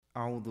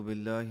أعوذ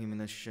بالله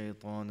من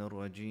الشيطان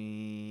الرجيم.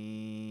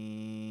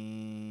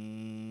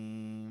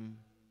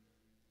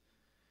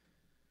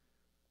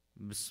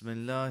 بسم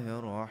الله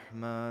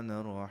الرحمن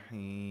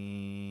الرحيم.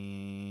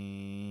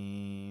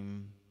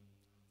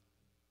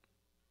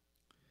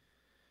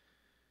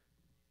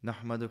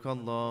 نحمدك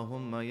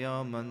اللهم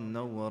يا من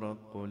نور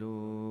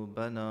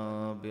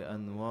قلوبنا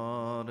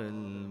بأنوار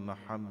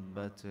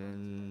المحبة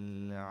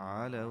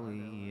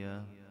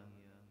العلوية،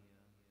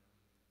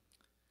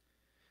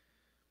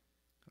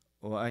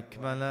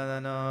 وأكمل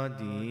لنا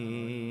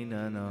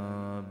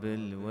ديننا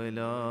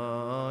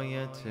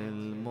بالولاية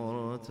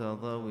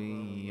المرتضوية،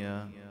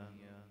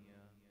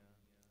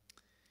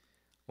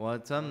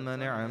 وتم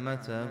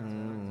نعمته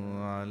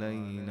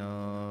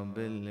علينا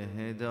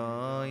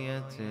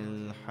بالهداية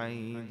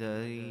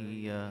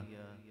الحيدرية.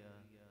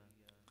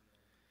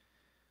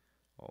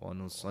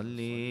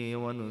 ونصلي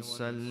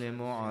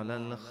ونسلم على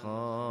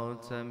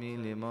الخاتم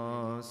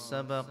لما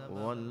سبق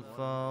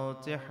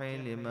والفاتح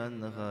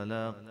لمن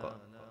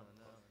غلق،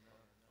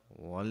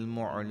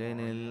 والمعلن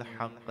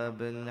الحق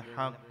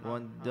بالحق،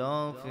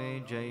 والدافع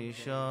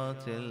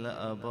جيشات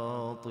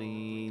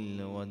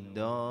الأباطيل،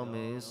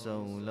 والدام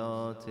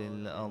سولات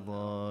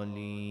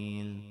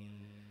الأضاليل،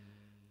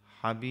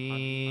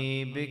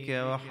 حبيبك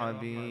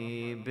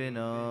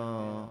وحبيبنا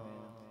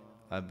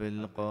أبي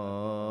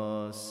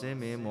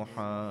القاسم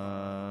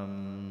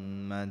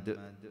محمد،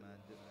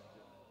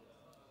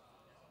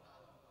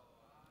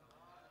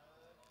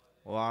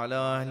 وعلى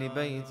أهل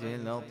بيته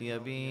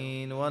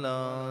الأطيبين،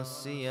 ولا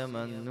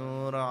سيما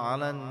النور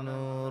على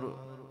النور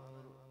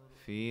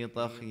في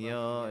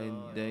طخياء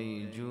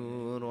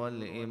الديجور،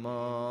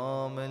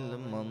 والإمام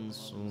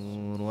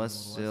المنصور،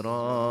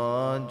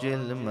 والسراج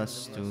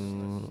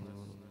المستور،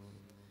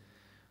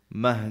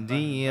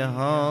 مهدي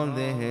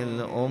هذه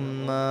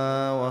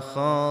الأمة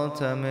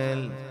وخاتم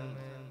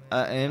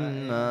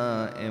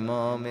الأئمة،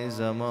 إمام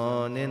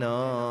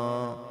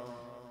زماننا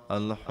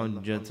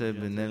الحجة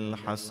ابن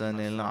الحسن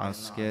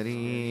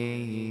العسكري،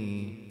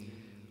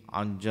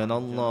 عجل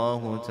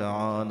الله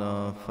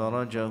تعالى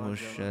فرجه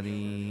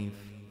الشريف.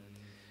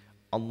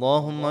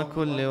 اللهم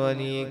كن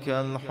لوليك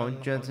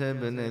الحجة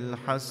ابن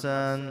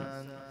الحسن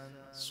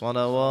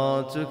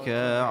صلواتك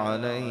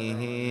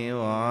عليه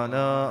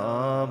وعلى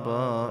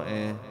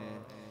آبائه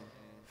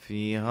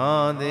في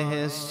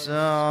هذه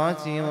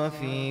الساعة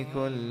وفي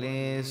كل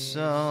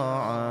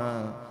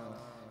ساعة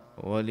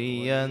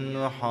وليا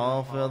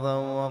وحافظا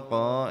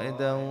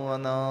وقائدا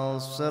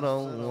وناصرا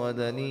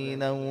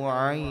ودليلا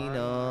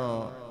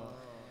وعينا،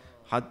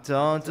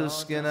 حتى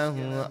تسكنه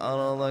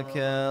أرضك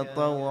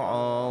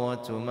طوعا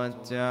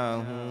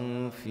وتمتعه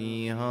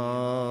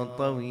فيها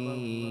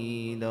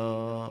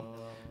طويلا.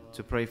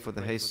 To pray for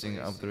the hastening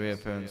of the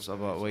reappearance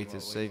of our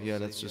awaited Savior,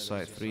 let's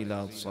recite 3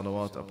 loud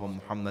salawat upon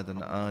Muhammad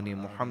and Ali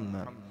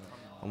Muhammad.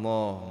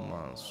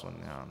 Allahumma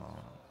salli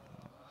ala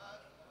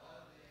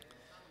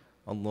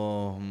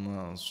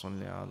اللهم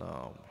صل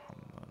على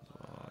محمد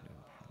وآل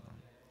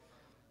محمد.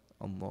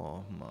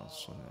 اللهم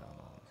صل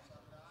على محمد.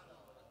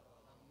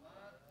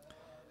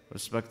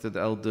 Respected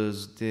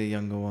elders, dear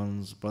younger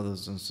ones,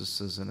 brothers and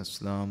sisters in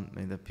Islam,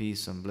 may the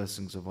peace and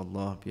blessings of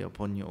Allah be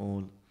upon you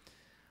all.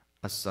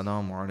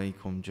 Assalamu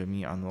alaikum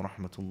jami'an wa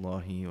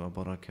rahmatullahi wa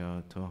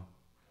barakatuh.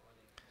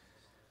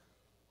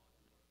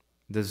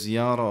 The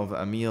ziyarah of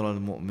Amir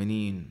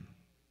al-Mu'mineen,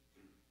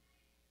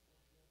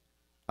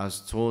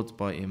 as taught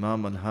by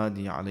Imam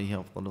al-Hadi alayhi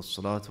afdal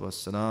salatu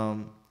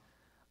wassalam,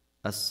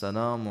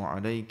 Assalamu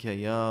alayka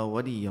ya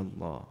wali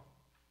Allah,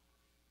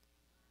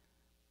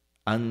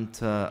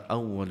 Anta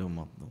awwalu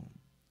madloom.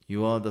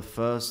 You are the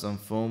first and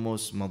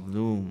foremost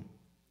madloom,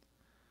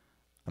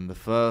 and the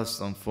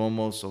first and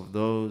foremost of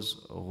those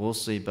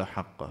ghusiba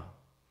haqqah,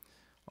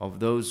 of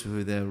those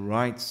who their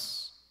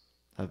rights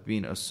have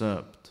been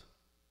usurped.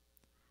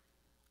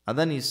 And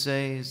then he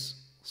says,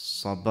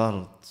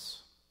 Sabart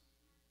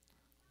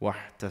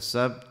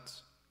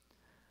واحتسبت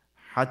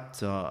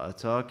حتى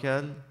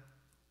أتاك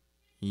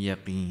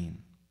اليقين.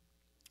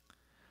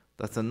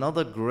 That's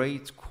another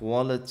great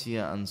quality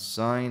and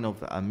sign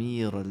of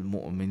Amir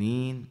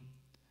al-Mu'mineen.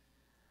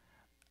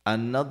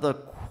 Another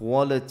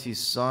quality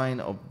sign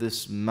of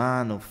this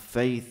man of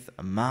faith,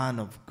 a man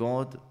of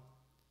God,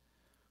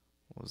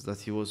 was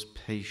that he was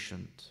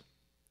patient.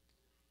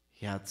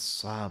 He had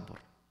sabr.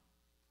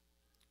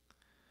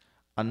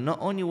 And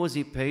not only was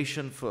he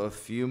patient for a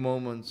few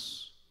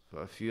moments,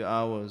 for a few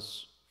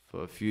hours,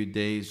 for a few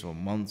days or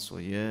months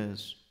or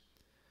years,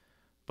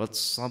 but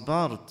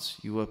sabart,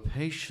 you were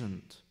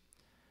patient,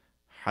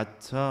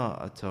 hatta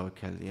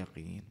ataka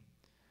al-yaqeen,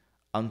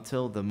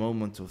 until the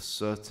moment of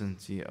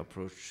certainty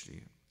approached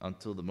you,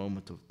 until the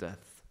moment of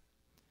death.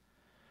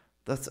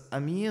 That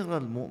Amir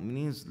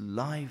al-Mu'mineen's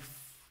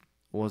life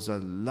was a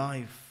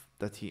life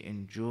that he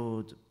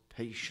endured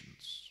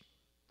patience,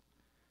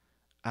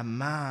 a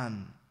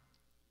man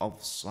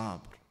of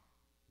sabr.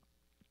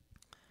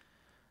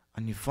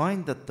 And you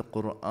find that the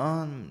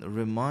Quran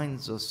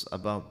reminds us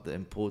about the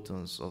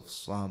importance of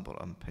sabr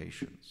and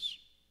patience.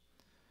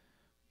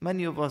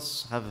 Many of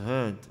us have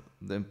heard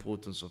the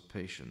importance of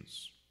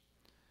patience.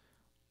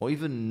 or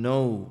even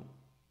know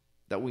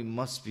that we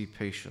must be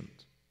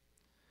patient.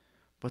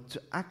 But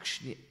to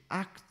actually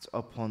act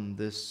upon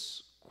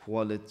this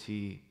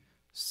quality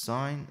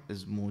sign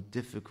is more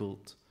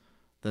difficult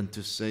than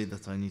to say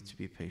that I need to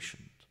be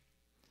patient.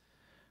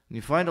 And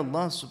you find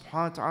Allah subhanahu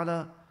wa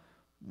ta'ala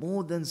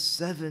more than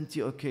 70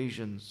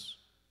 occasions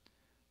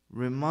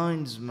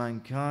reminds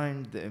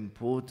mankind the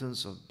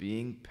importance of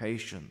being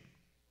patient.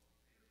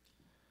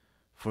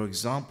 For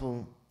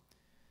example,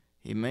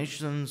 He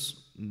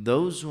mentions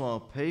those who are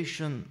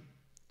patient,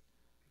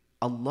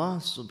 Allah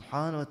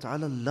subhanahu wa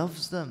ta'ala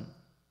loves them.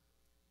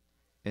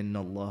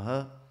 Inna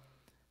Allah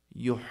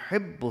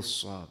yuhibbu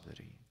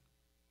as-sabirin.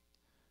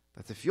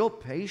 That if you're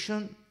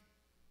patient,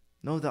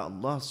 know that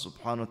Allah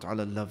subhanahu wa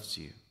ta'ala loves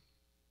you.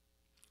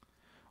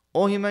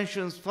 Or He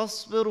mentions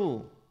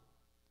fasbiru.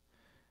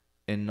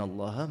 Inna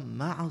Allah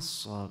ma'a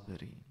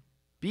as-sabirin.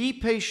 Be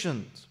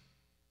patient.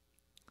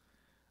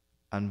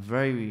 And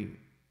very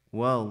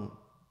well,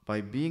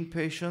 by being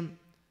patient,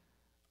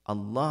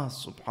 Allah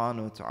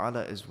subhanahu wa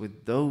ta'ala is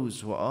with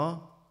those who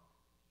are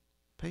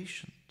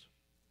patient.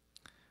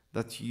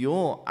 That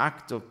your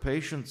act of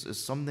patience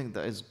is something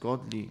that is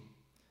godly,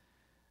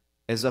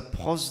 is a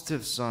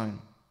positive sign,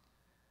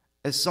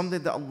 is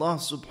something that Allah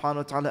subhanahu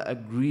wa ta'ala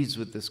agrees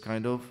with this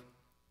kind of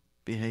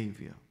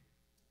behavior.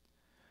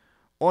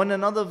 Or in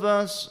another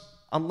verse,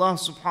 Allah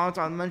subhanahu wa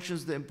ta'ala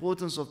mentions the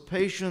importance of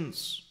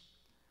patience,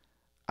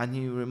 and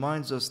He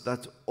reminds us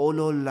that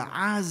ulul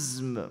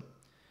azm,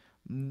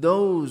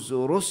 those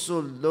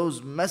rusul,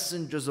 those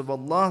messengers of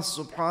Allah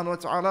subhanahu wa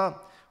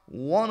ta'ala,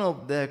 one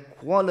of their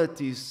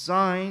quality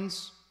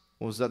signs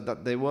was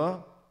that they were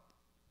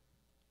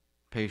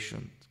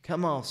patient.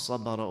 Kama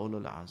sabara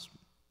ulul azm.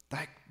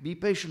 Like, be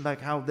patient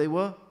like how they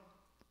were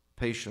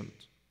patient.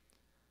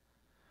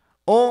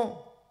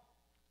 Or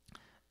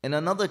in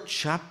another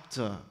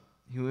chapter,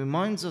 He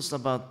reminds us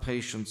about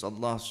patience,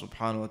 Allah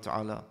subhanahu wa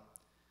ta'ala.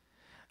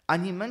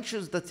 And He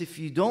mentions that if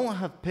you don't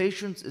have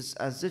patience, it's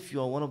as if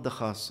you are one of the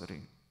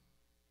khasirin.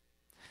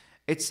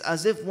 It's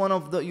as if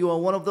you are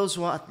one of those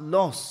who are at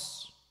loss.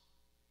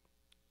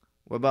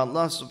 Whereby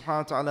Allah subhanahu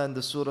wa ta'ala in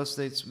the surah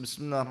states,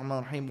 Bismillah ar-Rahman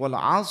ar-Rahim, wal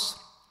asr,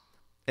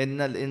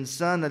 innal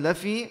insana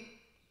lafi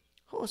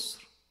khusr.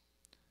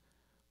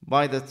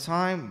 By the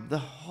time the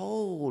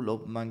whole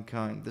of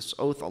mankind, this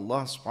oath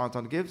Allah subhanahu wa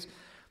ta'ala gives,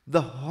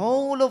 the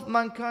whole of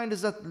mankind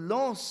is at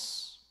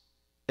loss.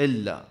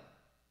 Illa,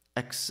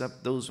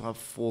 except those who have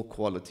 4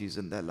 qualities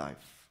in their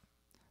life.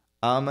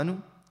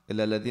 Amanu,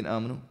 illa alladhina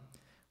amanu,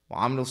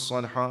 wa amilu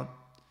as-salihat.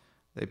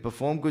 They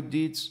perform good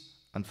deeds,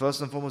 and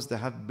first and foremost, they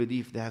have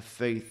belief, they have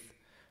faith.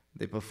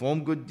 They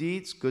perform good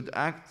deeds, good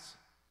acts.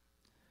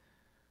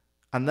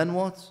 And then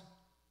what?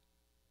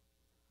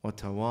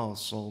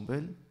 وَتَوَاصَوْا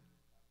بِالْ.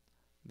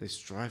 They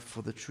strive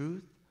for the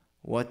truth.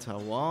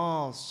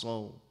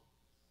 وَتَوَاصَوْا.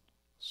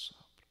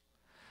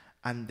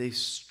 And they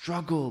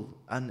struggle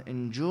and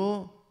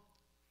endure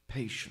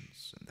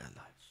patience in their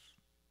life.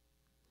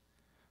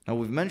 Now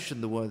we've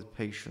mentioned the word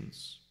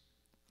patience.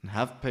 And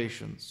have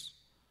patience.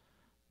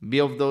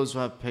 Be of those who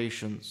have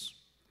patience.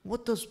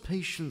 What does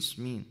patience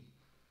mean?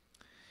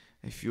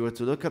 If you were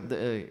to look at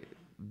the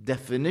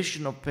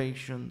definition of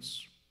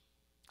patience,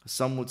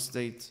 some would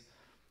state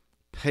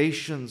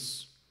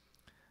patience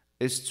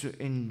is to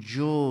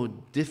endure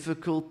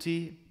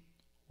difficulty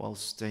while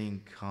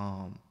staying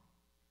calm.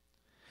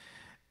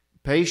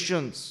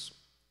 Patience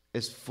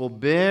is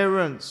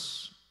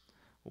forbearance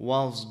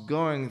whilst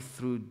going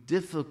through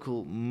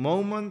difficult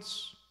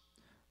moments,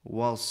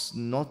 whilst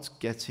not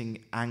getting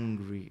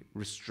angry,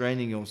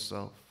 restraining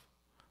yourself,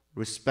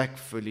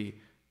 respectfully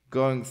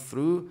going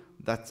through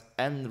that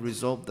end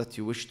result that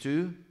you wish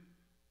to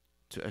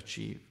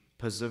achieve.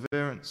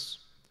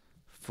 Perseverance,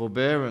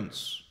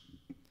 forbearance.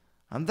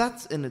 And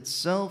that in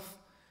itself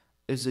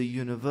is a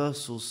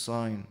universal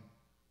sign.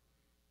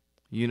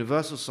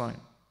 Universal sign.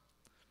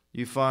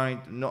 You find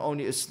not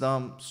only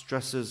Islam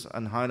stresses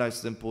and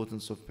highlights the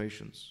importance of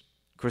patience.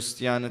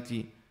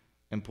 Christianity,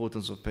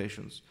 importance of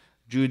patience.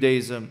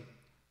 Judaism,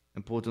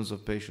 importance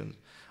of patience.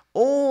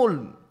 All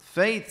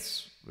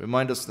faiths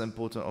remind us the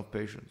importance of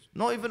patience.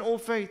 Not even all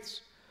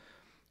faiths.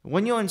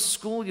 When you're in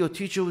school, your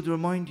teacher would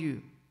remind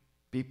you,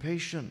 be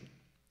patient.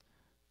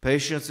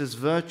 Patience is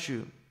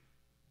virtue.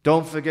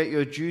 Don't forget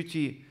your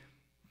duty.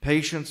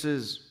 Patience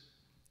is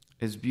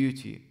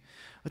beauty.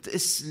 But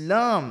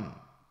Islam,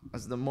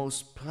 as the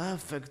most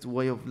perfect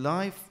way of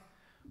life,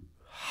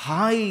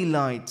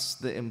 highlights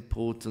the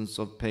importance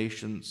of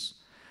patience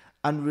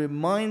and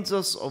reminds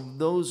us of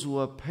those who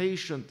are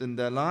patient in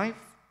their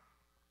life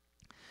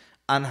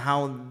and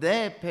how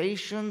their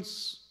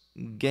patience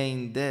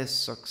gain their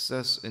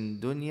success in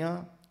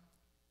dunya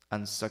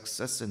and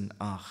success in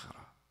akhirah.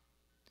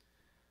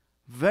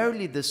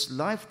 Verily, this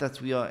life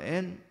that we are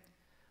in,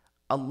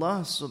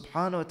 Allah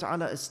subhanahu wa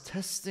ta'ala is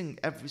testing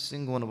every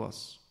single one of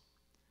us.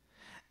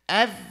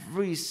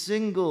 Every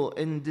single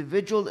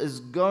individual is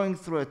going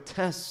through a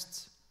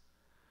test,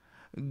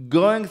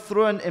 going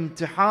through an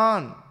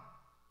imtihan.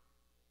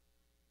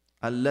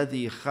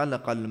 الذي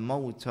خلق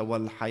الموت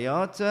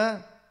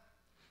والحياة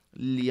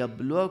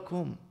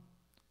لِيَبْلُوَكُمْ,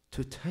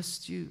 to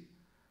test you.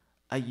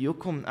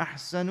 أَيُّكُمْ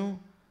أَحْسَنُ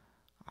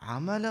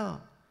عَمَلًا,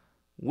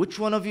 which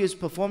one of you is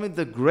performing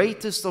the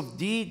greatest of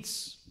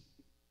deeds,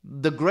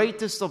 the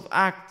greatest of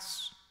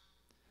acts.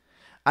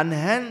 And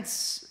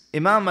hence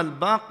Imam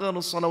al-Baqir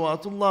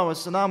salawatullah wa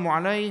salamu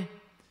alayhi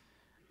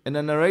in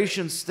a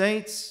narration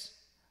states,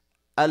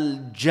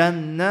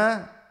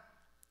 Al-Jannah,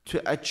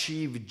 to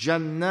achieve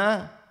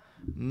Jannah,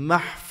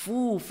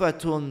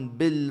 mahfufatun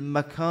bil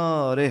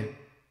makarih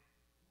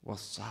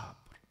was sabr.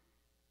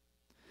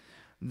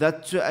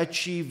 That to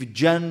achieve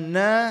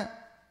Jannah,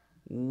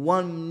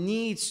 one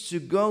needs to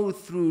go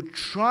through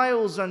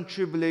trials and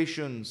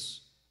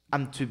tribulations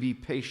and to be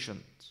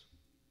patient.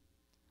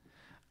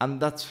 And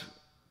that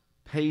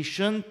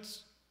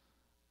patient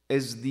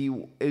is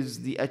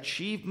the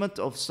achievement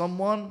of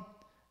someone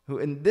who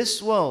in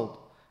this world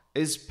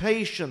is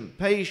patient.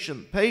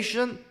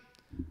 In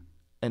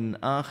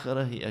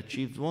Akhirah he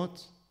achieved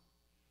what?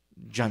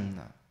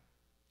 Jannah.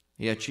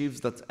 He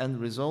achieves that end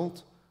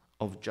result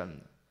of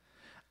Jannah.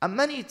 And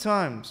many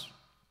times,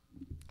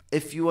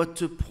 if you were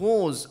to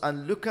pause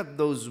and look at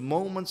those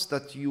moments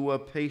that you were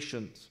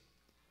patient,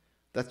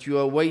 that you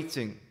are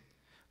waiting,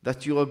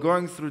 that you are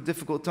going through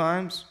difficult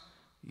times,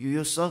 you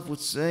yourself would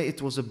say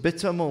it was a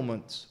bitter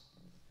moment.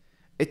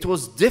 It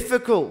was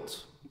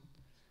difficult.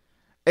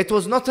 It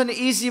was not an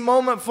easy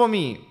moment for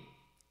me.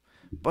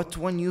 But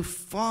when you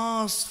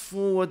fast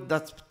forward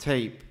that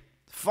tape,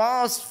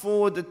 fast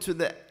forward to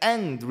the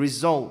end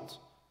result,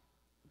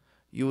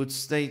 you would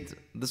state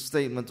the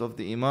statement of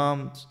the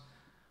Imams,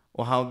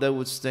 or how they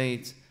would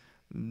state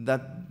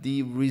that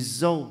the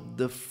result,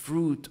 the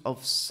fruit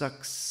of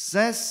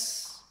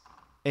success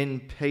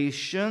in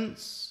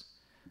patience,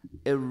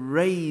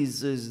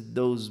 erases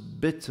those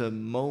bitter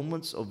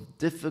moments of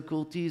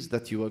difficulties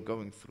that you are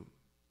going through.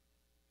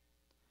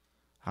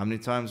 How many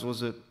times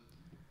was it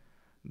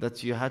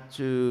that you had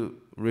to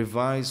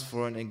revise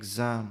for an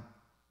exam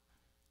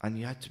and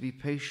you had to be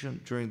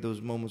patient during those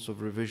moments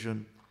of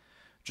revision,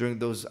 during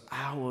those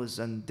hours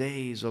and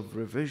days of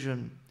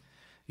revision?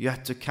 You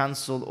had to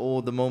cancel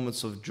all the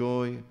moments of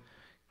joy,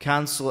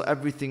 cancel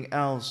everything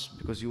else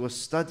because you were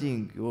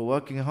studying, you were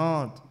working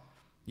hard,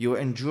 you were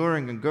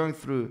enduring and going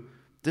through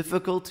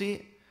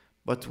difficulty.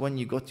 But when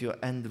you got your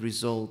end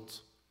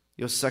result,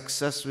 your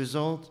success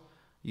result,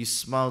 you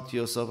smile to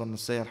yourself and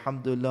say,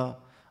 Alhamdulillah,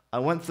 I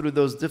went through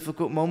those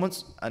difficult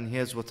moments and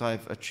here's what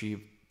I've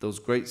achieved, those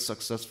great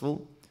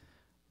successful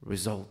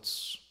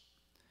results.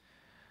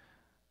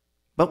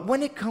 But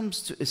when it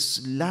comes to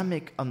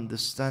Islamic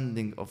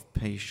understanding of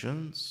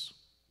patience,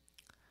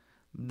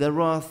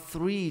 there are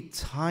three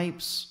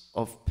types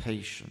of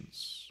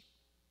patience.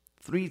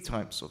 Three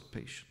types of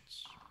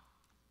patience.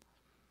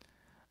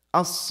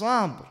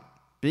 As-sabr,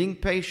 being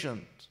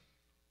patient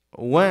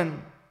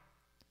when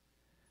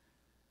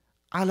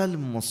ala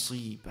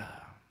al-musiba.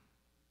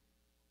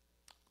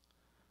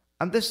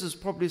 And this is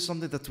probably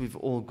something that we've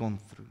all gone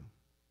through.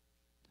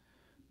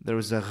 There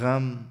is a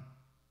gham,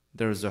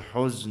 there is a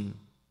huzn,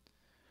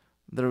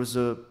 there is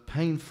a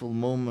painful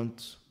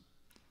moment,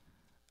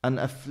 an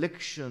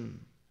affliction,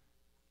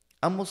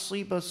 a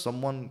musibah,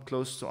 someone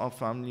close to our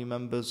family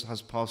members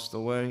has passed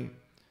away,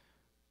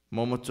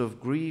 moment of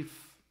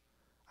grief.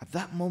 At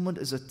that moment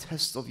is a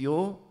test of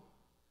your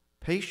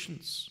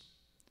patience.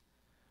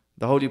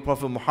 The Holy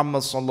Prophet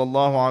Muhammad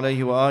sallallahu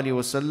alayhi wa alihi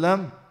wa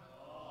sallam,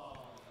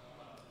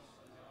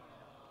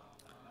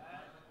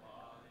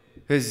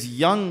 his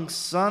young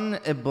son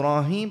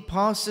Ibrahim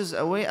passes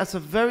away at a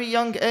very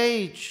young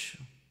age.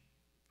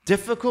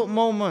 Difficult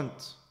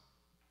moment.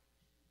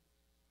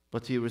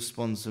 But he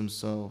responds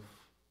himself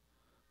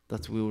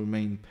that we will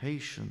remain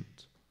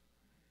patient.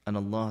 And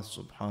Allah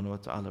subhanahu wa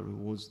ta'ala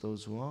rewards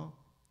those who are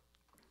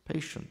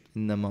patient.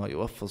 إِنَّمَا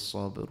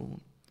يُوَفَّى الصَّابِرُونَ.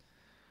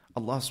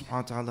 Allah subhanahu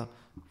wa ta'ala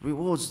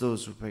rewards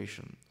those who are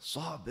patient.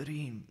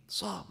 صابرين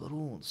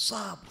صابرون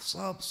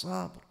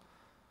صابر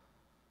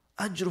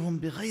أجرهم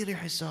بغير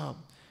حساب.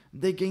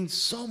 They gain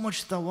so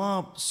much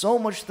thawab, so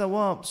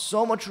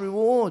much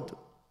reward.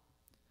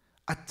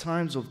 At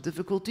times of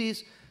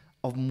difficulties,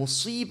 of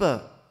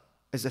musibah,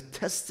 is a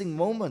testing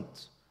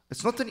moment.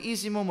 It's not an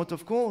easy moment,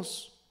 of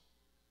course.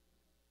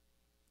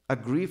 A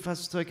grief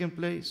has taken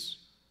place.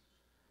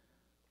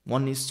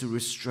 One needs to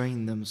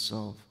restrain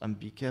themselves and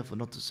be careful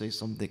not to say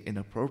something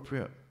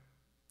inappropriate.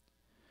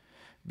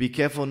 Be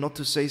careful not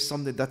to say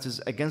something that is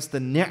against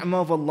the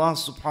ni'mah of Allah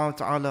subhanahu wa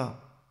ta'ala,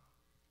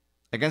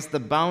 against the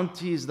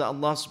bounties that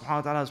Allah subhanahu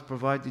wa ta'ala has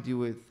provided you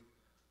with.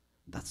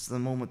 That's the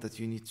moment that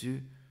you need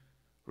to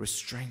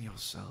restrain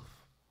yourself.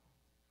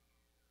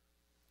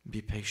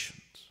 Be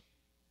patient.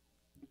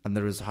 And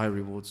there is high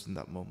rewards in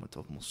that moment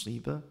of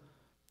musibah,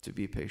 to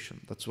be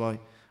patient. That's why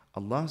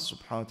Allah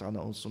subhanahu wa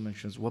ta'ala also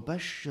mentions,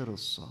 وَبَشِّرُ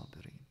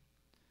الصَّابِرِينَ.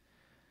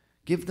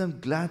 Give them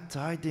glad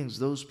tidings,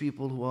 those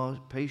people who are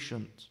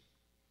patient,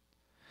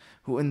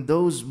 who in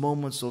those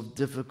moments of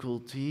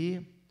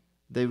difficulty,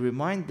 they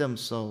remind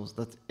themselves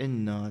that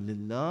إِنَّا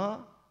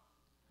لِلَّهِ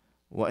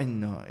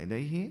وَإِنَّا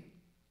إِلَيْهِ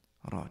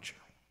رَاجِعُونَ.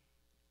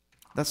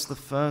 That's the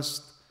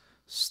first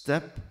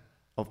step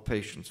of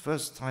patience.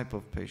 First type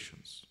of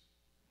patience.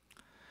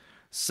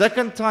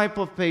 Second type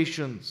of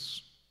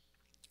patience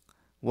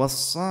was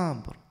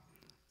sabr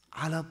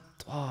ala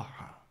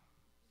ta'a.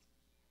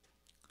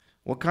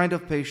 What kind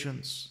of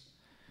patience?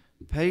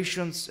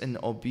 Patience in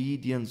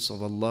obedience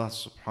of Allah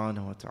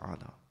subhanahu wa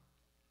ta'ala.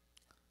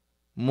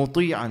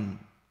 Muti'an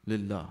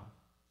lillah.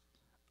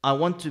 I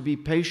want to be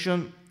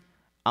patient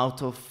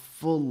out of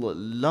full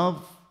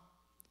love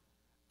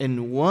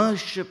in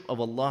worship of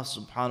Allah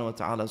subhanahu wa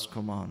ta'ala's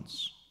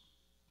commands.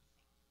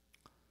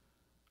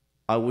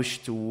 I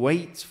wish to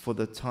wait for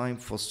the time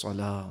for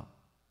salah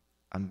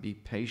and be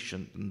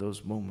patient in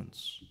those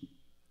moments.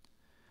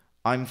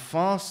 I'm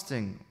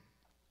fasting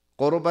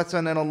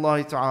qurbatan in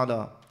Allah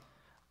ta'ala,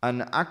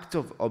 an act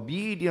of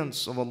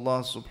obedience of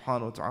Allah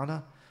subhanahu wa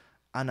ta'ala,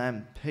 and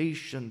I'm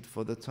patient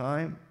for the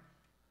time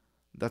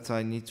that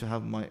I need to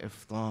have my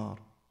iftar.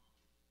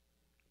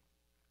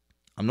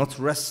 I'm not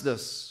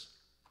restless.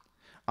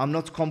 I'm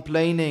not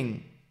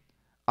complaining.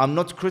 I'm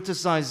not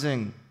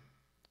criticizing.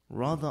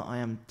 Rather, I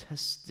am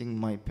testing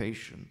my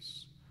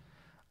patience.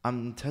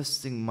 I'm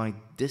testing my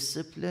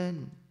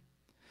discipline.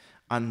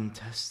 I'm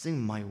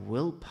testing my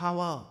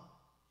willpower.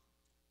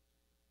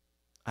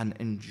 And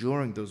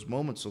enduring those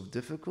moments of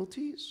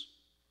difficulties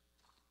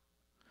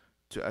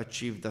to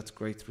achieve that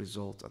great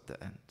result at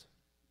the end.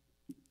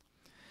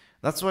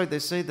 That's why they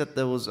say that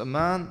there was a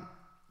man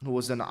who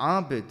was an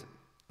abid,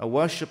 a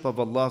worship of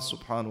Allah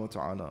subhanahu wa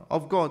ta'ala,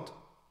 of God.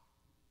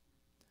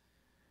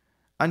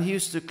 And he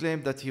used to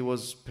claim that he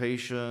was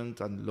patient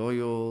and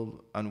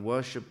loyal and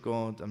worship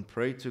God and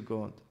pray to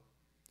God.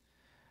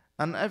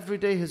 And every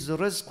day his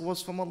rizq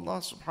was from Allah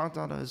subhanahu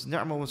wa ta'ala, his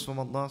ni'mah was from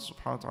Allah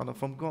subhanahu wa ta'ala,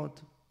 from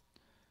God.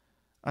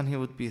 And he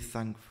would be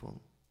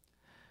thankful.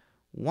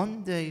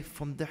 One day,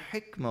 from the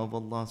hikmah of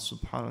Allah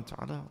subhanahu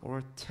wa ta'ala, or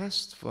a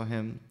test for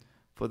him,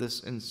 for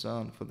this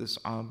insan, for this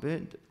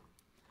abid,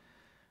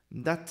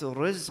 that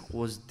rizq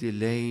was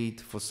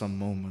delayed for some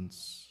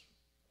moments.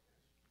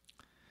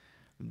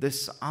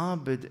 This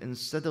abid,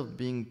 instead of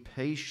being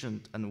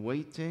patient and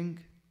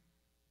waiting,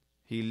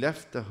 he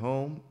left the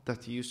home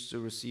that he used to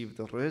receive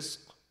the rizq,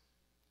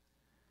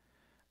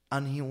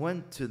 and he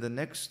went to the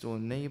next door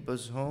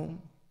neighbor's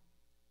home,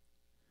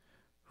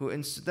 who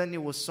incidentally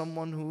was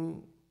someone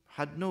who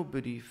had no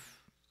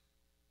belief.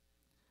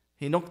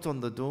 He knocked on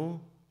the door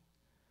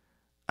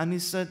and he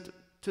said,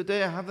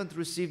 "Today I haven't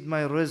received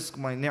my rizq,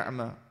 my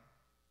ni'mah.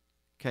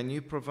 Can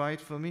you provide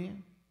for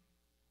me?"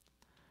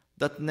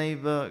 That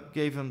neighbor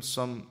gave him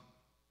some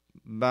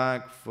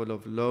bag full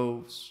of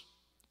loaves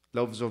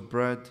of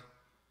bread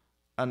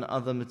and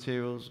other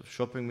materials,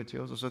 shopping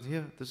materials. I said,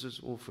 "Here, this is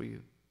all for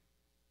you."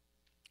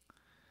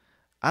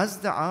 As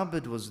the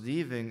abid was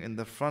leaving in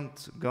the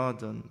front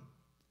garden,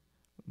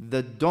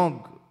 the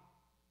dog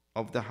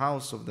of the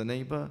house of the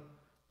neighbor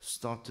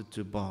started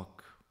to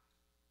bark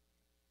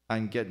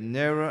and get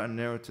nearer and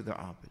nearer to the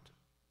abid.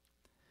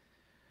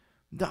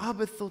 The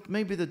abid thought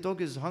maybe the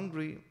dog is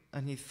hungry,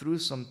 and he threw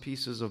some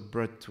pieces of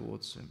bread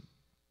towards him.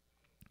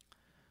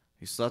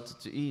 He started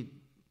to eat,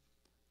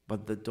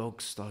 but the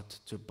dog started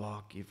to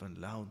bark even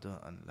louder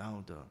and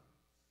louder.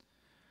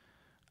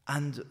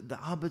 And the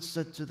abid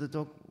said to the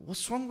dog,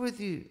 "What's wrong with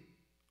you?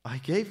 I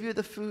gave you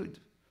the food.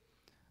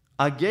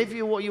 I gave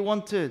you what you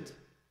wanted.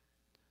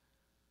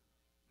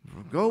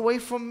 Go away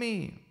from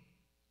me.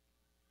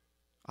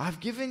 I've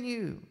given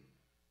you."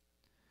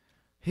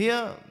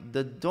 Here,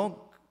 the dog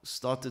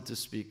started to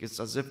speak. It's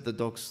as if the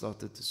dog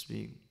started to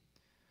speak.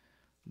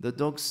 The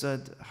dog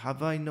said,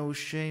 "Have I no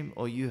shame,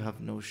 or you have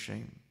no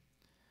shame?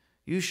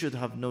 You should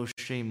have no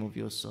shame of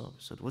yourself."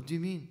 He said, "What do you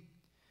mean?"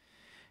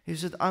 He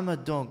said, "I'm a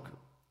dog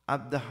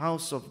at the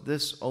house of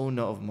this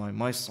owner of mine,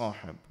 my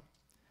sahib.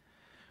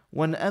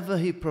 Whenever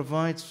he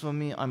provides for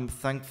me, I'm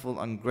thankful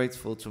and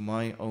grateful to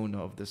my owner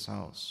of this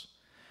house.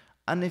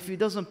 And if he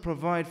doesn't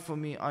provide for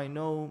me, I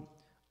know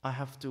I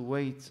have to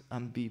wait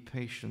and be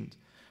patient.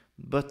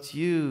 But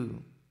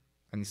you,"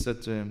 and he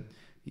said to him,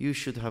 "you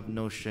should have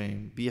no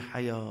shame. Be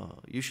haya.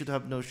 You should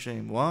have no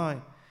shame."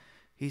 Why?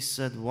 He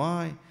said,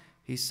 "Why?"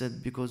 He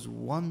said, "Because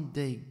one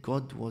day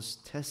God was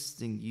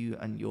testing you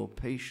and your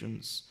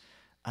patience,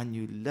 and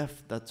you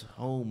left that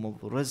home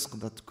of rizq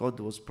that God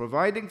was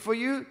providing for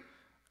you,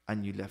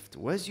 and you left.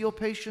 Where's your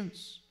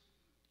patience?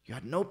 You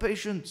had no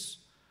patience.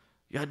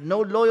 You had no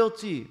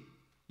loyalty.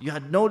 You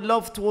had no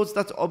love towards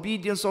that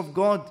obedience of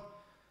God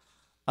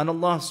and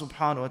Allah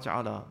subhanahu wa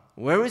ta'ala.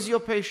 Where is your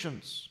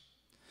patience?"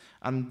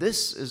 And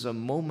this is a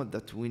moment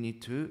that we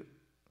need to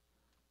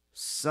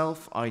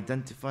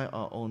self-identify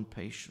our own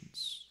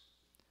patience.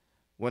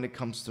 When it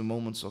comes to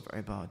moments of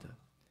ibadah,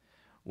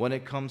 when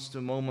it comes to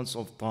moments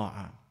of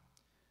ta'ah.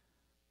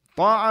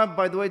 Ta'ah,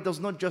 by the way, does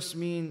not just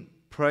mean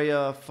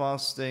prayer,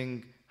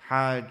 fasting,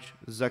 hajj,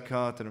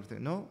 zakat and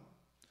everything. No.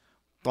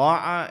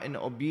 Ta'ah in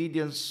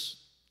obedience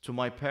to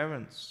my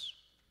parents,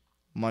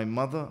 my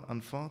mother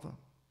and father.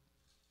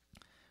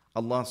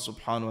 Allah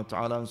subhanahu wa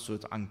ta'ala in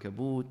Surah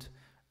Ankabut,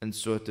 in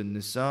Surah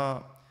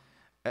An-Nisa,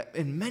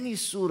 in many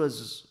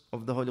surahs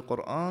of the Holy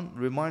Quran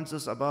reminds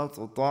us about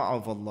the ta'ah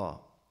of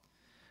Allah.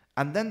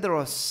 And then there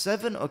are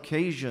 7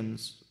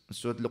 occasions,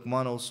 Surah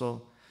Luqman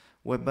also,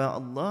 whereby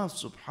Allah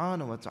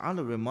subhanahu wa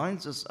ta'ala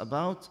reminds us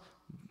about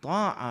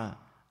ta'ah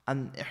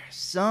and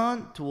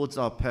ihsan towards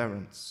our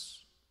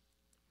parents.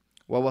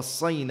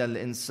 وَوَصَّيْنَا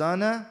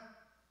الْإِنسَانَ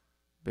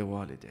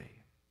بِوَالِدَيْهِ.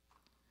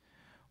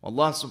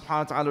 Allah subhanahu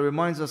wa ta'ala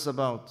reminds us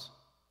about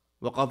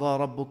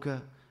وَقَضَى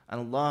رَبُّكَ, and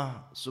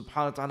Allah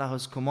subhanahu wa ta'ala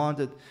has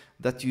commanded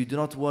that you do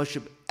not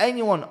worship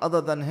anyone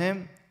other than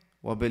Him.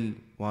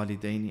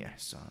 وَبِالْوَالِدَيْنِ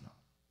إِحْسَانًا.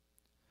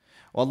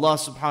 Allah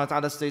subhanahu wa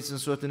ta'ala states in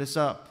Surah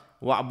An-Nisa,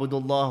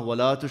 وَاعْبُدُوا اللَّهَ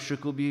وَلَا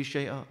تُشْرِكُوا بِهِ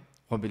شَيْئًا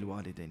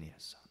وَبِالْوَالِدَيْنِ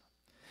إِحْسَانًا.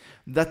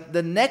 That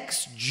the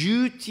next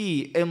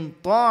duty in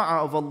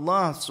ta'ah of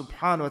Allah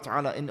subhanahu wa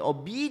ta'ala, in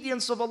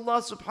obedience of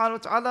Allah subhanahu wa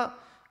ta'ala,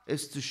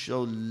 is to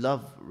show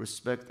love,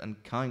 respect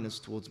and kindness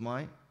towards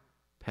my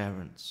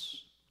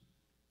parents.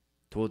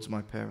 Towards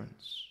my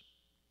parents.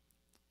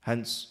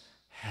 Hence,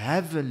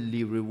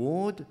 heavenly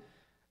reward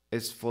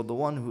is for the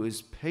one who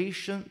is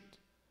patient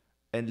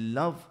in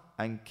love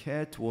and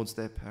care towards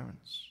their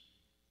parents.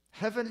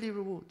 Heavenly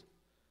reward.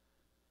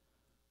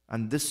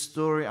 And this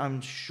story,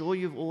 I'm sure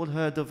you've all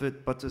heard of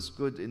it, but it's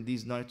good in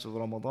these nights of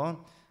Ramadan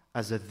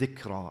as a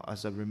dhikra,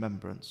 as a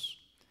remembrance.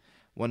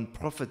 When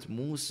Prophet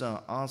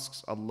Musa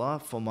asks Allah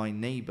for my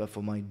neighbor,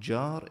 for my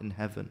jar in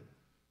heaven,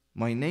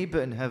 my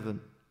neighbor in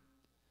heaven,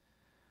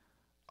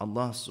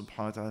 Allah subhanahu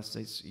wa ta'ala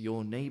says,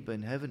 your neighbor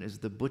in heaven is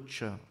the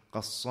butcher,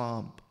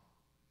 qassab.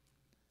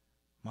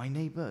 My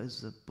neighbor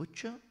is the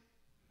butcher?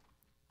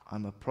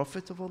 I'm a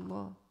prophet of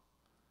Allah.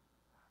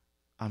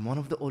 I'm one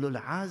of the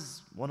ulul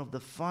azm, one of the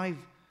 5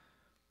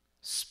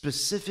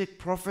 specific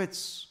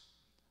prophets.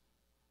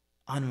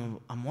 I'm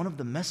one of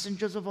the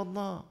messengers of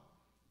Allah.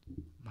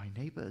 My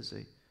neighbor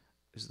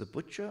is the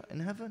butcher in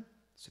heaven?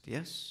 I said,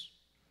 yes,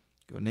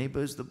 your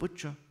neighbor is the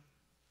butcher.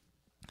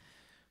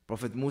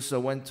 Prophet Musa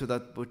went to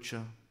that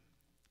butcher.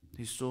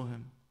 He saw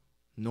him,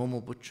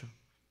 normal butcher,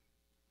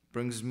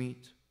 brings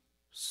meat,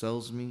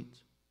 sells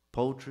meat,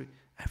 poultry,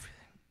 everything.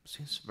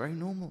 Seems very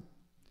normal.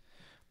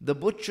 The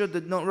butcher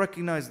did not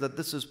recognize that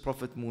this is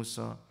Prophet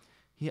Musa.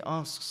 He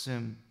asks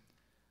him,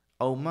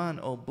 oh man,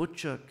 oh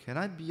butcher, can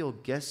I be your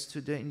guest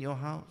today in your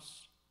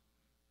house?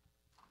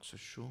 I said,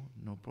 sure,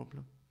 no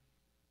problem.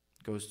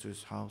 Goes to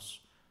his house.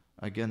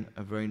 Again,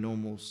 a very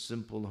normal,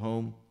 simple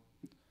home.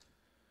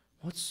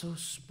 What's so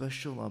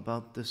special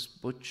about this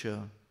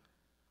butcher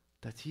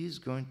that he is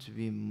going to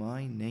be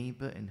my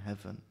neighbor in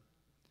heaven?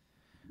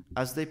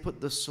 As they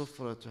put the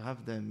sufra to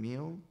have their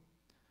meal,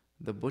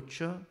 the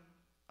butcher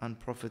and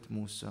Prophet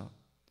Musa,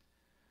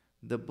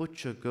 the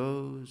butcher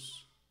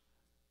goes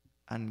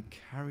and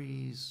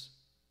carries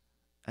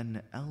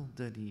an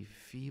elderly,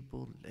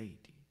 feeble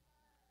lady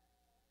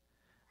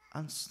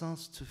and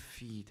starts to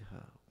feed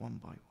her one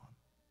by one.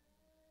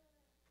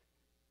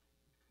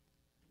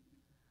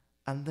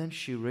 And then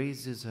she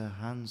raises her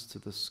hands to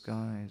the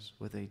skies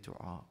with a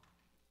dua,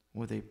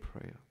 with a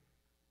prayer.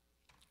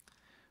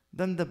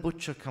 Then the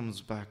butcher comes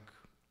back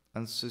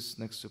and sits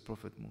next to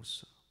Prophet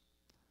Musa.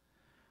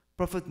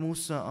 Prophet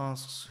Musa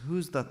asks,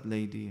 who's that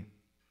lady?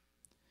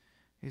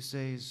 He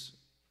says,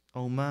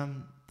 oh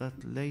ma'am, that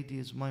lady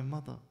is my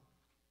mother.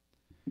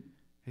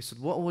 He said,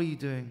 what were you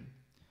doing?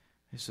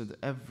 He said,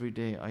 every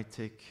day I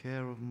take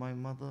care of my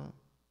mother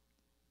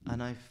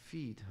and I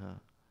feed her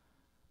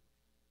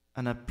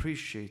and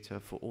appreciate her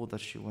for all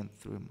that she went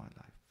through in my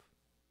life.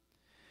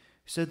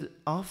 He said,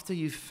 after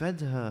you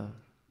fed her,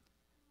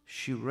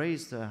 she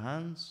raised her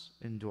hands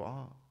in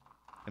dua,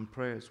 in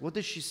prayers. What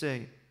did she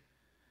say?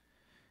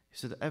 He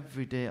said,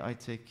 every day I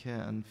take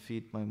care and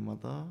feed my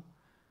mother.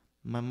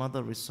 My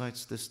mother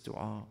recites this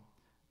dua,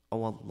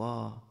 oh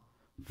Allah,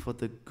 for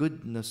the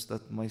goodness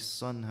that my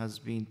son has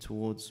been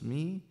towards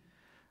me,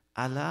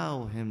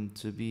 allow him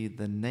to be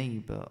the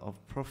neighbor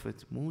of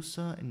Prophet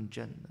Musa in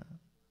Jannah.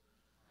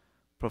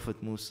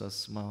 Prophet Musa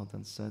smiled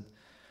and said,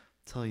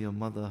 tell your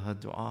mother her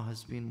dua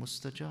has been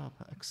mustajab,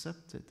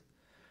 accepted.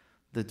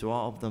 The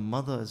dua of the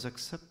mother is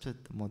accepted.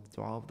 The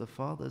dua of the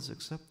father is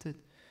accepted.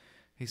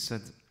 He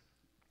said,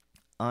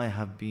 I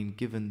have been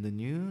given the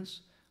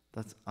news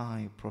that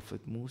I,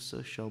 Prophet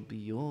Musa, shall be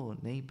your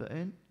neighbor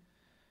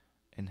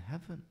in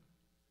heaven.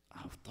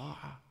 Of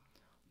ta'ah.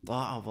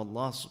 Ta'ah of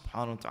Allah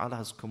subhanahu wa ta'ala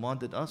has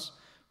commanded us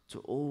to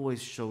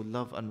always show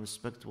love and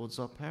respect towards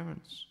our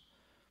parents,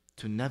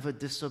 to never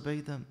disobey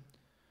them,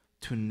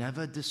 to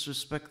never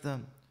disrespect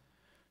them,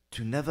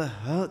 to never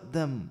hurt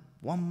them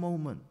one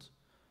moment.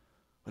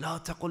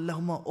 وَلَا تَقُلْ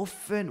لَهُمَا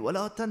أُفٍّ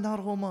وَلَا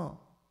تَنْهَرْهُمَا.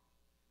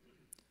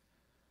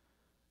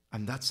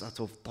 And that's out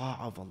of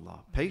ta'ah of Allah.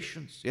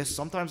 Patience. Yes,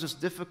 sometimes it's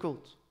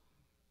difficult.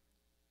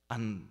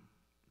 And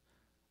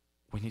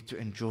we need to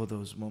endure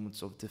those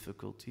moments of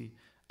difficulty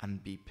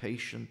and be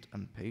patient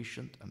and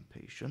patient and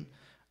patient.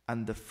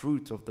 And the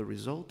fruit of the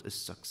result is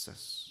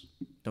success.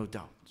 No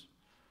doubt.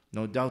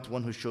 No doubt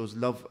one who shows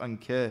love and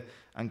care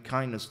and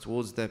kindness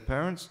towards their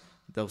parents,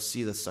 they'll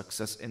see the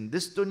success in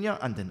this dunya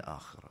and in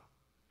akhirah.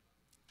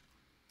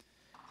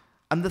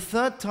 And the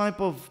third type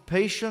of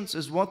patience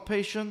is what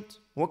patient?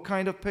 What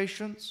kind of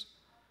patience?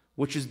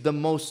 Which is the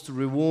most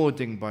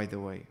rewarding, by the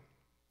way.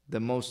 the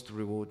most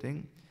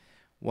rewarding.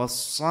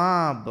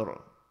 وَالصَّابْرُ,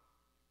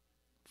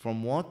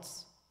 from what?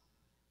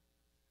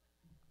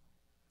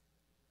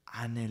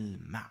 عَنِ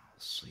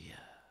الْمَعْصِيَةِ,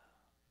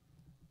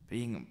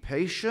 being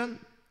patient,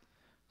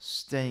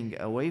 staying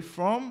away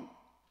from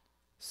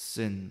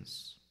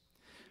sins,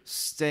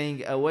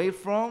 staying away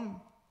from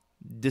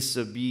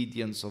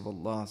disobedience of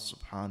Allah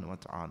subhanahu wa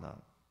ta'ala.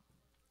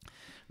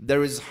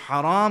 There is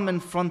haram in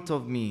front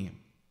of me.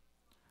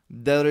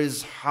 There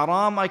is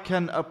haram I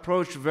can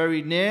approach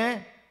very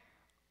near.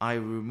 I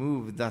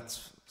remove that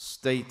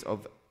state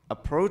of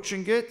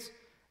approaching it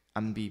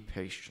and be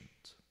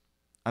patient.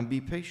 And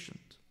be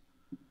patient.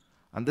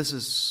 And this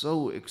is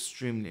so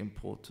extremely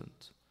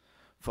important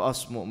for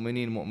us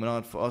mu'mineen,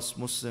 mu'minat, for us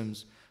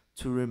Muslims,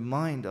 to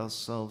remind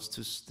ourselves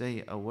to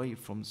stay away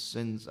from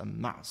sins and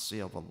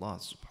ma'asiyah of Allah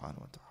subhanahu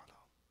wa ta'ala.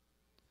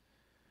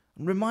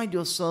 And remind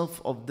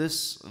yourself of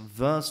this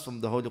verse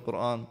from the Holy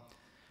Quran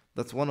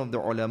that one of the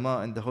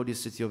ulama in the holy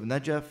city of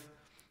Najaf,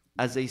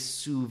 as a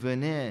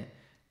souvenir,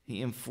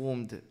 he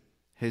informed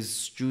his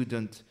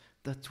student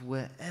that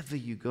wherever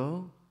you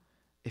go,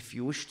 if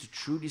you wish to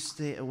truly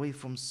stay away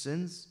from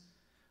sins,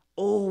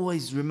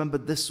 always remember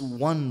this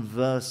one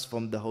verse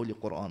from the Holy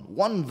Quran.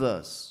 One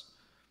verse.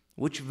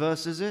 Which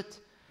verse is it?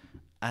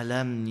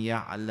 أَلَمْ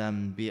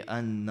يَعْلَمْ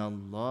بِأَنَّ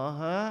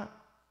اللَّهَ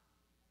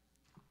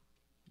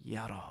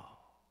يَرَى.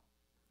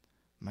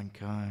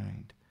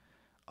 Mankind,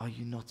 are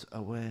you not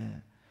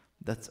aware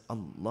that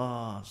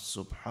Allah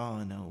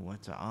subhanahu wa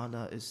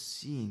ta'ala is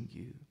seeing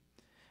you,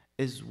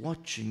 is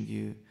watching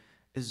you,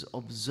 is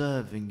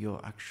observing your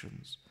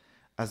actions?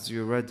 As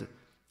you read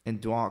in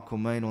Dua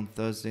Kumain on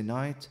Thursday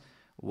night,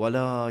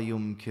 وَلَا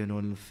يُمْكِنُ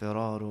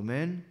الْفِرَارُ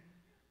مِنْ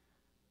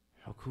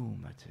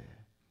حُكُومَتِهِ.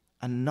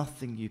 And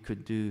nothing you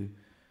could do,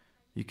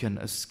 you can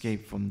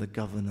escape from the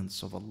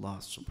governance of Allah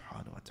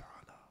subhanahu wa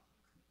ta'ala.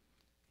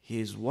 He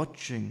is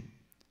watching,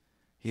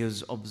 He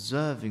is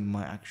observing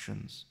my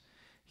actions,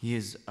 He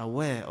is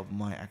aware of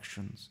my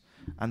actions,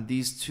 and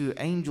these two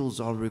angels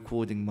are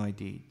recording my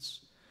deeds.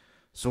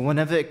 So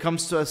whenever it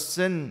comes to a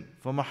sin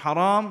from a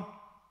haram,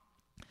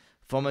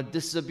 from a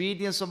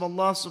disobedience of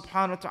Allah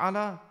subhanahu wa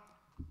ta'ala,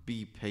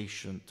 be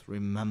patient.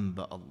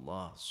 Remember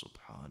Allah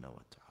subhanahu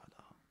wa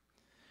ta'ala.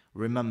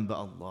 Remember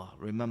Allah,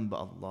 remember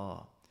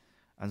Allah.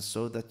 And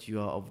so that you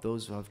are of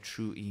those who have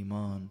true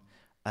iman.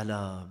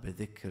 Ala bi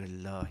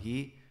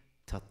dhikrillahi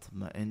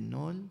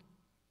tatma'innul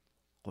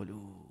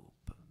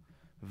qulub.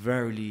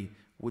 Verily,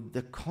 with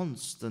the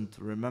constant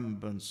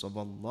remembrance of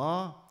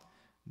Allah,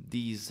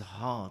 these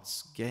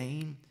hearts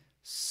gain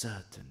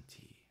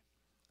certainty.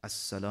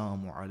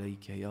 Assalamu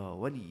alayka ya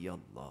wali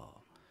Allah.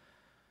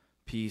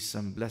 Peace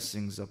and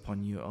blessings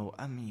upon you, O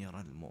Amir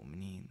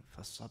al-Mu'mineen.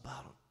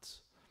 Fasabart.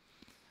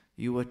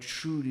 You are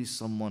truly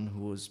someone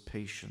who was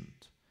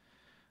patient.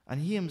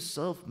 And he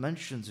himself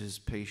mentions his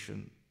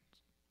patient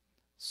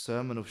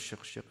sermon of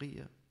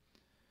Shaqshaqiyya.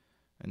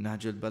 In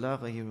Nahj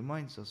al-Balagha, he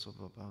reminds us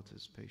about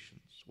his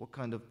patience. What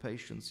kind of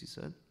patience, he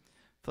said?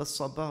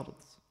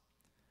 فَالصَّبَرْتِ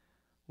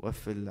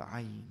وَفِي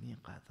الْعَيْنِ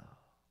قَذَى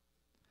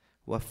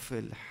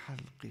وَفِي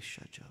الْحَلْقِ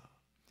شَجَى.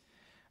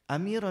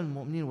 Amir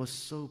al-Mu'mineen was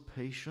so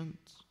patient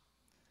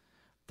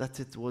that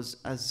it was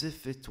as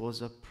if it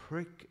was a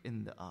prick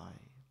in the eye,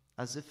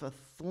 as if a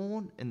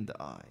thorn in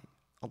the eye.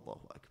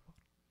 Allahu Akbar.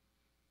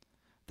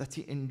 That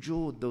he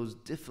endured those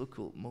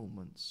difficult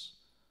moments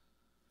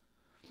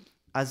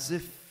as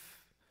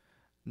if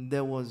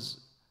there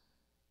was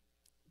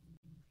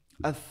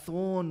a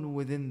thorn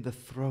within the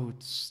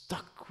throat,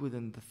 stuck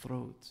within the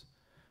throat.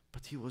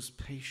 But he was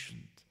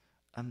patient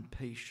and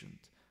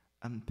patient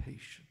and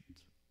patient.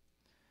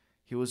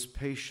 He was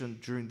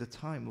patient during the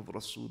time of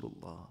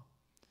Rasulullah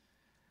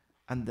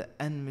and the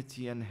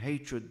enmity and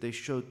hatred they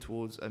showed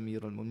towards Amir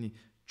al-Mu'mineen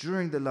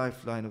during the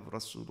lifeline of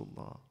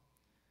Rasulullah.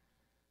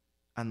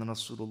 And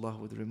Rasulullah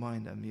would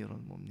remind Amir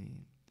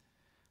al-Mu'mineen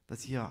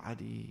that, Ya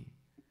Ali,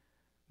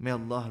 may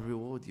Allah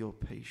reward your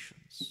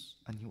patience.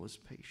 And he was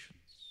patient.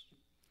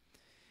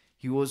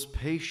 He was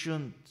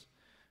patient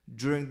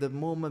during the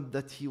moment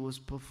that he was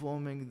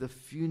performing the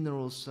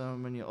funeral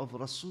ceremony of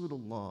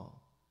Rasulullah.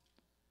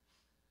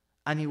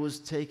 And he was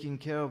taking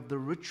care of the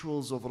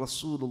rituals of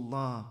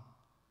Rasulullah.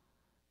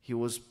 He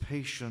was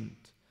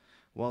patient,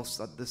 whilst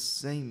at the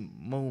same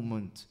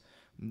moment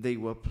they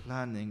were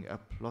planning a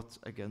plot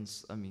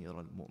against Amir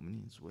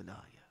al-Mu'mineen's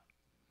wilaya.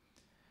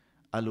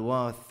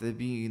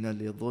 الواثبين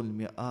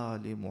لظلم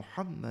آل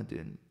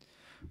محمد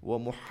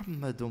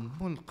ومحمد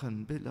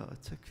ملقا بلا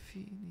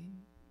تكفين.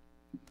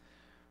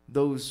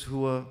 Those who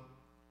were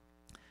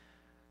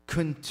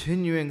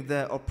continuing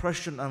their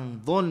oppression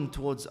and dhulm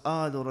towards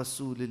Al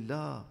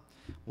Rasulullah,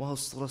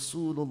 whilst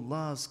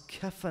Rasulullah's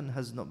kafan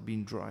has not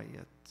been dry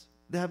yet.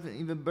 They haven't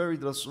even buried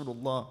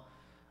Rasulullah,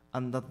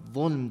 and that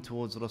dhulm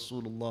towards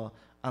Rasulullah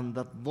and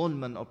that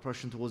dhulm and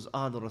oppression towards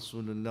Al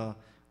Rasulullah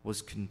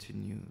was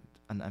continued.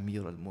 And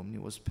Amir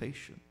al-Mu'mineen was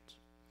patient.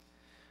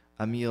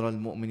 Amir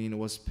al-Mu'mineen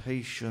was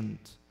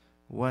patient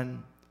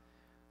when,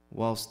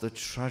 whilst the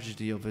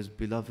tragedy of his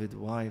beloved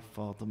wife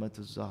Fatimah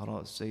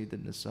al-Zahra, Sayyid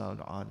al-Nisa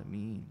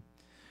al-Alameen,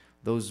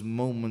 those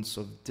moments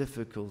of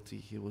difficulty,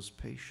 he was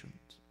patient.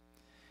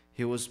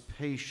 He was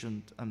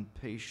patient and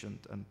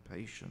patient and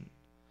patient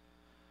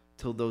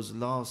till those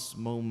last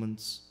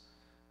moments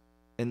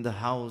in the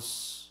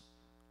house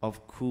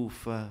of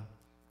Kufa.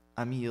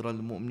 Amir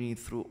al-Mu'mineen,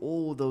 through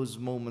all those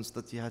moments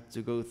that he had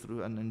to go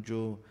through and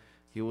endure,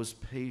 he was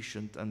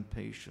patient and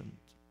patient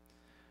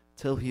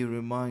till he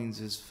reminds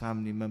his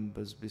family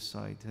members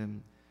beside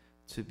him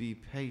to be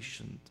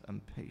patient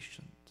and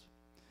patient.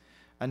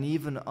 And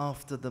even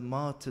after the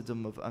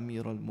martyrdom of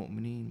Amir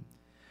al-Mu'mineen,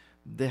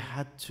 they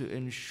had to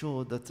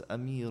ensure that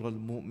Amir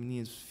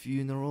al-Mu'mineen's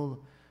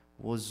funeral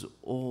was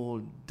all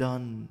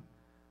done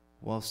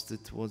whilst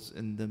it was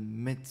in the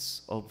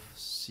midst of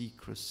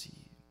secrecy,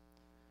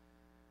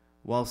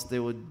 whilst they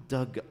would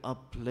dug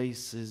up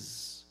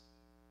places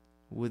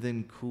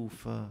within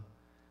Kufa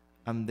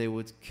and they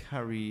would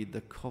carry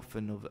the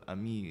coffin of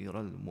Amir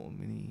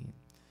al-Mu'mineen,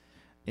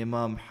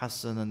 Imam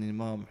Hassan and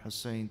Imam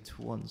Hussein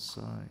to one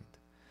side,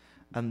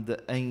 and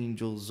the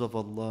angels of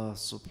Allah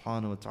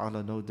subhanahu wa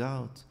ta'ala, no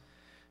doubt,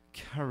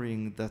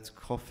 carrying that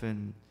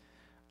coffin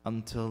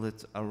until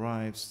it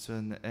arrives to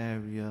an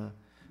area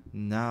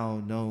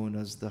now known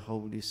as the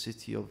holy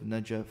city of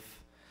Najaf.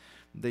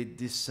 They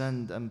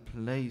descend and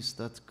place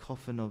that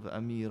coffin of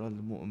Amir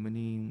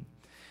al-Mu'mineen,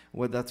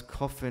 where that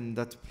coffin,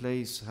 that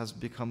place has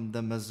become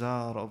the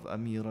mazar of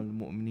Amir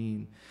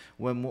al-Mu'mineen,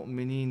 where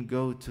Mu'mineen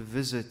go to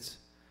visit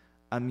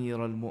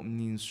Amir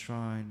al-Mu'mineen's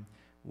shrine.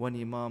 When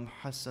Imam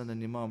Hassan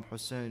and Imam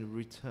Hussein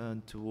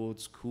returned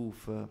towards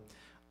Kufa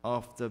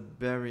after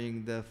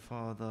burying their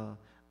father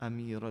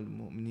Amir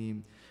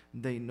al-Mu'mineen,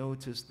 they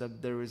noticed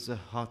that there is a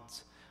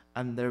hut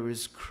and there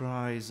is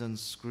cries and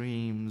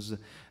screams.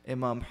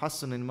 Imam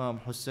Hassan and Imam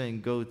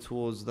Hussein go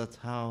towards that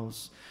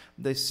house.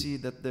 They see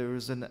that there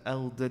is an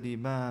elderly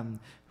man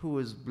who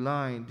is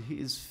blind, he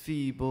is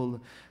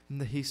feeble.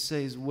 He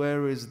says,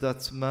 where is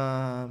that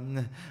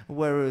man?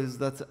 Where is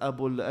that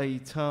Abul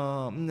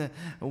Aitam?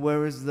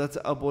 Where is that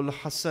Abul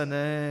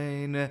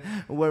Hassanain?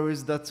 Where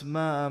is that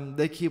man?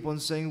 They keep on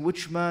saying,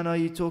 which man are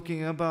you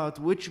talking about?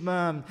 Which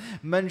man?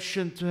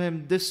 Mention to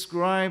him,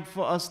 describe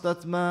for us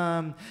that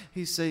man.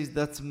 He says,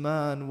 that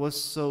man was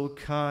so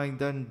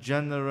kind and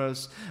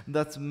generous.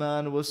 That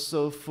man was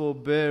so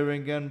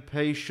forbearing and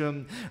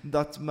patient.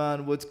 That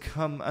man would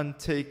come and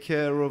take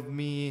care of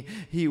me.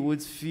 He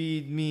would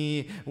feed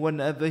me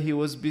whenever he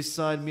was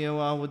beside me,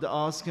 I would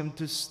ask him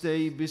to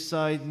stay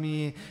beside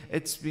me.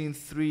 It's been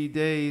 3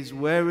 days.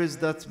 Where is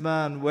that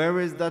man? Where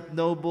is that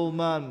noble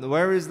man?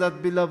 Where is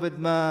that beloved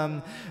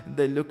man?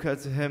 They look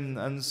at him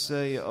and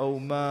say, oh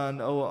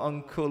man, oh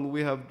uncle,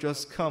 we have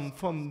just come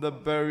from the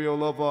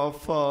burial of our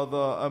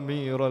father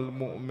Amir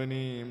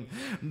al-Mu'mineen.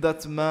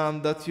 That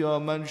man that you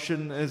are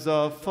mentioning is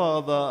our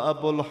father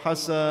Abul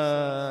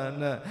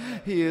Hassan.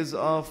 He is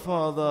our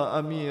father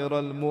Amir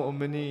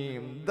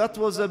al-Mu'mineen. That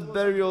was a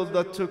burial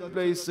that took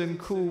place in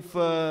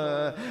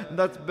Kufa,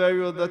 that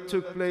burial that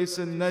took place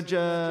in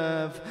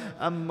Najaf.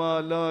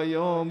 Amma la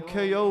yawm ka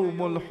yawm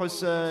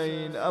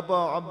al-Husayn,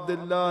 Aba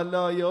Abdullah,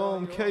 la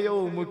yawm ka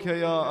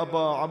yawmuka ya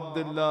Aba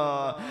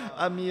Abdullah.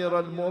 Amir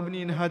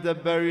al-Mu'mineen had a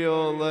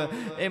burial.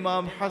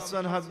 Imam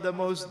Hassan had the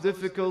most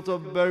difficult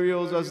of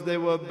burials as they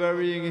were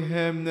burying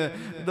him,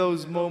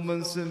 those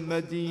moments in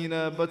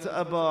Medina. But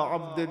Aba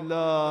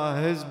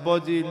Abdullah, his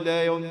body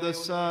lay on the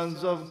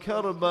sands of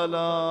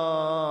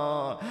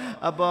Karbala.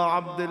 Aba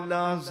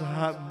Abdullah's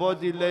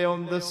body lay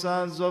on the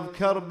sands of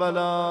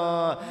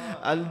Karbala.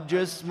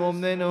 Al-jismu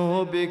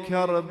minhu bi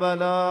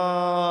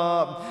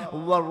Karbala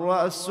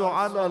wal-ra'su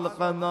ala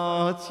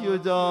al-qanat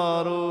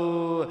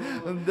yudaru.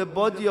 The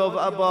body of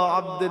Abu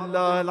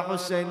Abdullah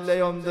al-Hussein lay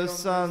on the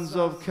sands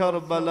of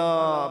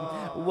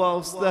Karbala,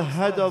 whilst the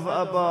head of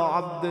Abu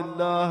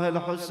Abdullah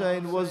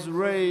al-Hussein was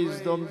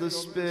raised on the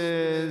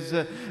spears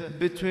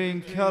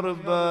between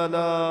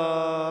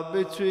Karbala,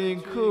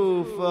 between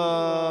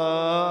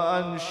Kufa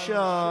and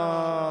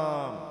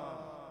Sham.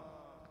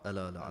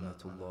 ألا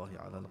لعنة الله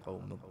على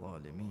القوم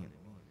الظالمين.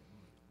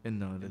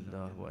 إنا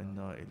لله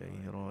وإنا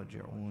إليه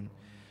راجعون.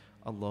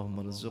 اللهم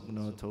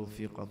ارزقنا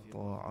توفيق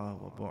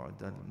الطاعة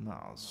وبعد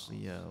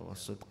المعصية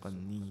وصدق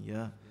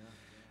النية.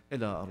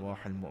 إلى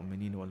أرواح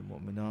المؤمنين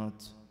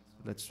والمؤمنات.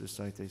 Let's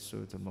recite a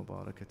surah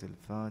al-Mubarakat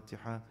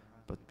al-Fatiha,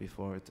 but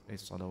before it a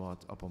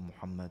salawat upon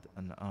Muhammad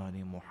and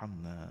Ali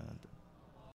Muhammad.